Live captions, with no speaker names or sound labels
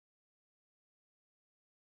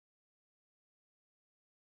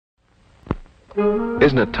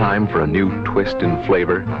Isn't it time for a new twist in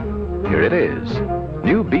flavor? Here it is.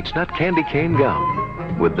 New Beech-Nut Candy Cane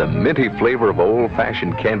Gum with the minty flavor of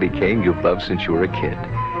old-fashioned candy cane you've loved since you were a kid.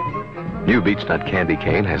 New Beech-Nut Candy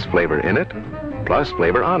Cane has flavor in it, plus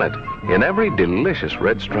flavor on it, in every delicious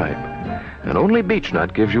red stripe. And only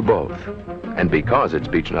Beech-Nut gives you both. And because it's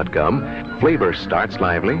Beech-Nut gum, flavor starts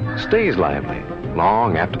lively, stays lively,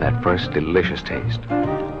 long after that first delicious taste.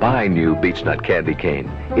 Buy new Beech-Nut Candy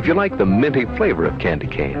Cane if you like the minty flavor of candy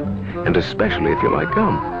cane, and especially if you like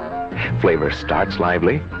gum. Flavor starts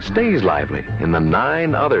lively, stays lively in the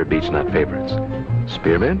 9 other Beech-Nut favorites.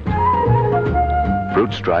 Spearmint,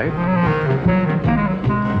 fruit stripe,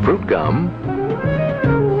 fruit gum,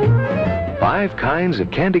 5 kinds of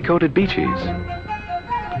candy-coated beaches,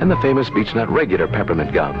 and the famous Beech-Nut regular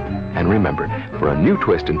peppermint gum. And remember, for a new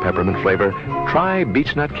twist in peppermint flavor, try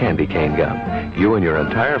Beech-Nut Candy Cane Gum. You and your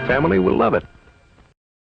entire family will love it.